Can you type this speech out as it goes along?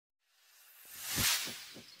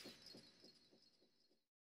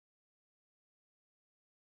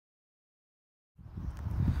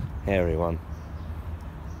Hey everyone.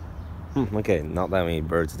 Okay, not that many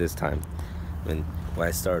birds this time. When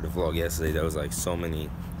I started the vlog yesterday, there was like so many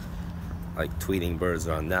like tweeting birds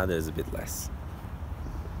around. Now there's a bit less.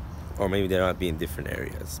 Or maybe they might be in different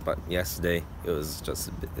areas. But yesterday it was just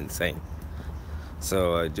a bit insane.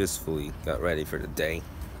 So I just fully got ready for the day.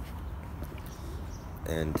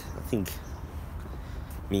 And I think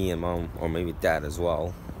me and mom, or maybe dad as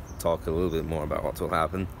well, talk a little bit more about what will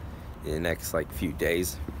happen in the next like few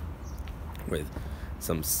days with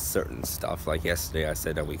some certain stuff. Like yesterday I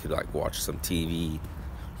said that we could like watch some TV, we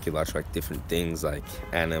could watch like different things like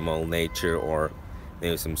animal, nature, or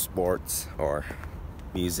maybe some sports or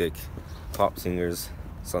music, pop singers,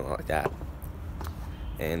 something like that,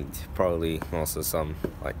 and probably also some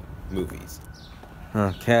like movies.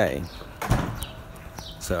 Okay,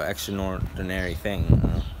 so extraordinary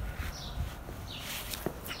thing,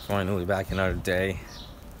 finally back another day.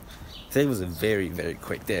 Today was a very, very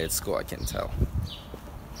quick day at school, I can tell.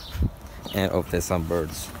 And oh, there's some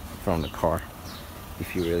birds from the car,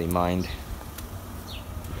 if you really mind.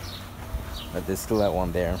 But there's still that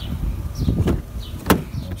one there.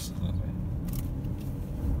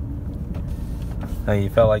 Oh, you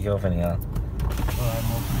felt like opening it? Well,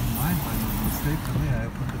 I'm opening mine, but mistakenly I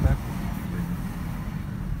opened the back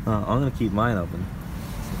one. I'm gonna keep mine open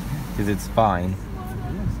because it's fine.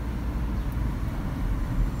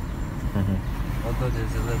 Although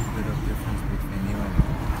there's a little bit of difference between you and me.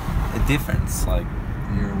 A difference, like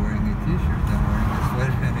you're wearing a t-shirt, I'm wearing a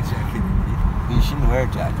sweater and a jacket indeed. you shouldn't wear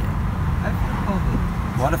a jacket. I feel cold.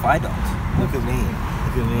 What if I don't? Look at me.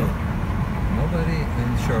 Look at me. Nobody in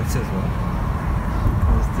shorts as well.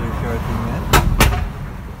 Mr. Shorty Man.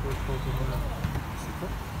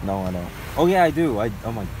 No, I know. Oh yeah, I do.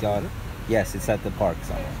 Oh my god. Yes, it's at the park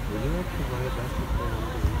somewhere. Would you like to buy a basketball?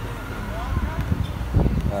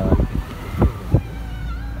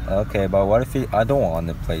 Okay, but what if I don't want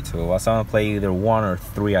to play 2? I want to play either 1 or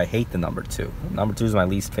 3. I hate the number 2. Number 2 is my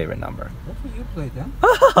least favorite number. What will you play then?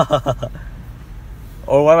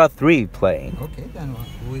 Or what about 3 playing? Okay, then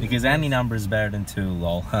Because any number is better than 2,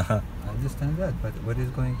 lol. I understand that, but what is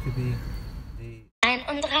going to be the...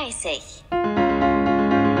 31.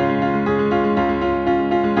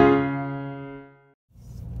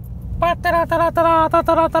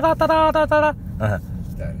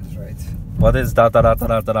 That is right. What does da da da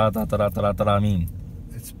da da da da da da da mean?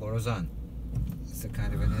 It's borazan. It's a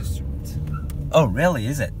kind of an instrument. Oh, really?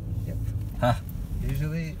 Is it? Yep. Huh.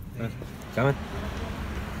 Usually... Coming?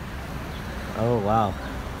 Oh, wow.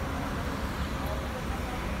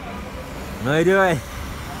 What are you doing?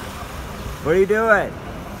 What are you doing?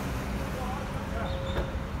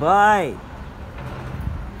 Bye.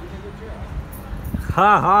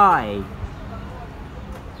 Hi.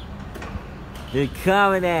 They're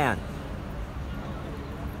coming down.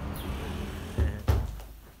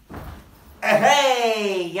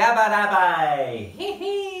 Hey, yabba dabba. Hee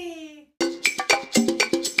hee.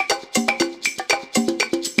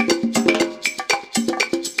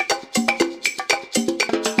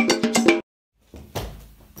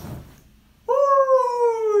 Woo,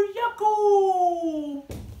 yucko.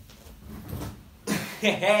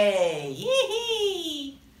 Hey, hee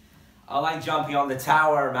hee. I like jumping on the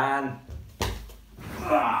tower, man.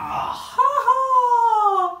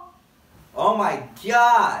 Oh my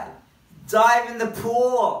god! Dive in the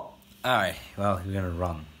pool! Alright, well, we're gonna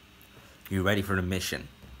run. You ready for the mission?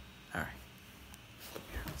 Alright.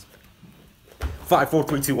 5, 4,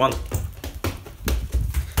 3, 2, 1.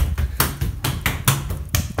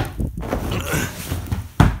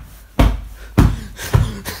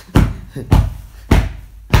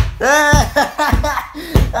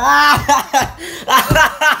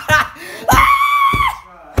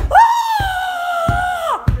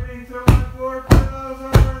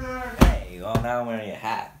 Hey, well now I'm wearing a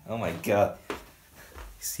hat. Oh my god.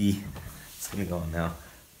 See, it's gonna go on now.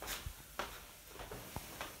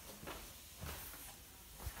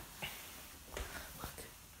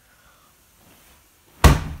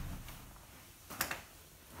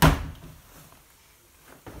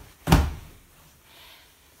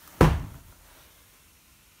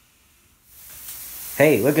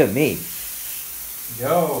 Hey, look at me.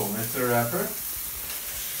 Yo, Mr. Rapper.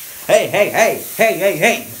 Hey.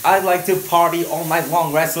 I'd like to party all night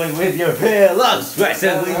long, wrestling with your pillows.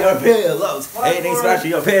 Wrestling with your pillows. Eating smash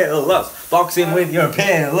your pillows. Boxing with your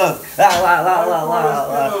pillows. La.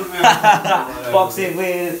 Boxing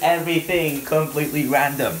with everything completely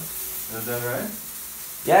random. Is that right?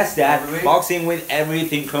 Yes, Dad. Boxing with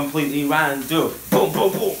everything completely random. Boom,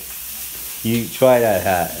 boom, boom. You try that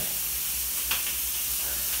hat.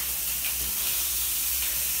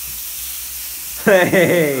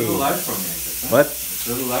 Hey! It's a little light from me, I guess, huh? What? It's a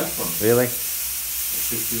little light from me. Really? Like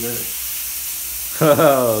 60 minutes.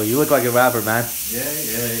 Oh, you look like a rapper, man. Yeah.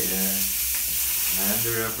 And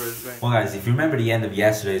the rapper is going. Well, guys, if you remember the end of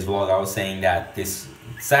yesterday's vlog, I was saying that this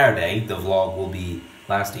Saturday, the vlog will be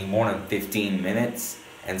lasting more than 15 minutes.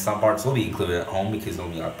 And some parts will be included at home because it'll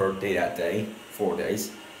be our birthday that day. 4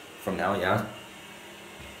 days from now, yeah.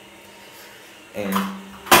 And,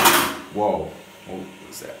 whoa, what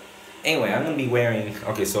was that? Anyway, I'm going to be wearing,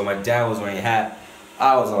 okay, so my dad was wearing a hat.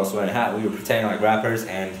 I was also wearing a hat. We were pretending like rappers.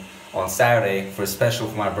 And on Saturday, for a special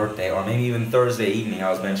for my birthday, or maybe even Thursday evening, I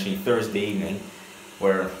was mentioning Thursday evening,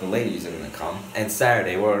 where the ladies are going to come. And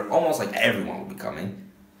Saturday, where almost like everyone will be coming.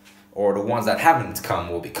 Or the ones that haven't come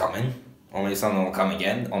will be coming. Or maybe some of them will come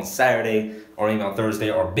again on Saturday, or maybe on Thursday,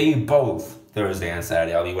 or maybe both Thursday and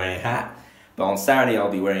Saturday I'll be wearing a hat. But on Saturday I'll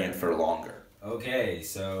be wearing it for longer. Okay,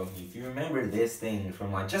 so if you remember this thing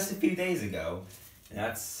from like just a few days ago,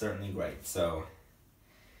 that's certainly great. So,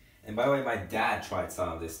 and by the way, my dad tried some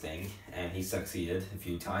of this thing, and he succeeded a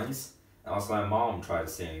few times. And also my mom tried to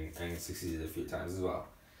sing, and succeeded a few times as well.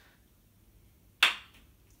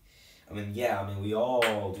 I mean, yeah, I mean, we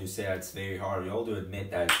all do say that it's very hard. We all do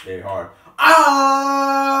admit that it's very hard.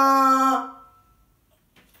 Ah!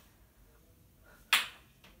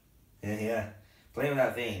 Yeah. Playing with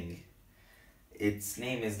that thing. Its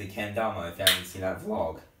name is the Kendama, if you haven't seen that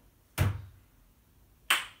vlog.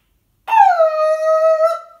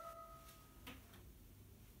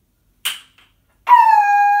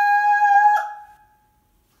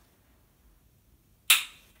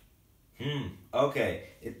 Okay,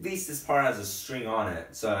 at least this part has a string on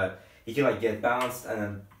it, so you can like get bounced and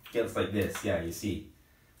then gets like this. Yeah, you see.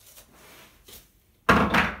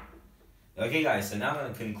 Okay guys, so now I'm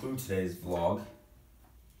going to conclude today's vlog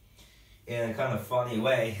in a kind of funny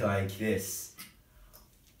way, like this.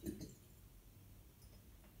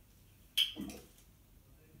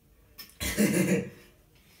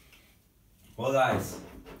 Well guys,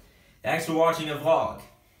 thanks for watching the vlog.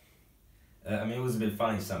 I mean, it was a bit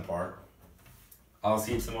funny some part. I'll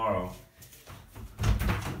see you tomorrow.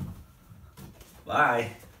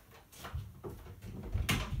 Bye.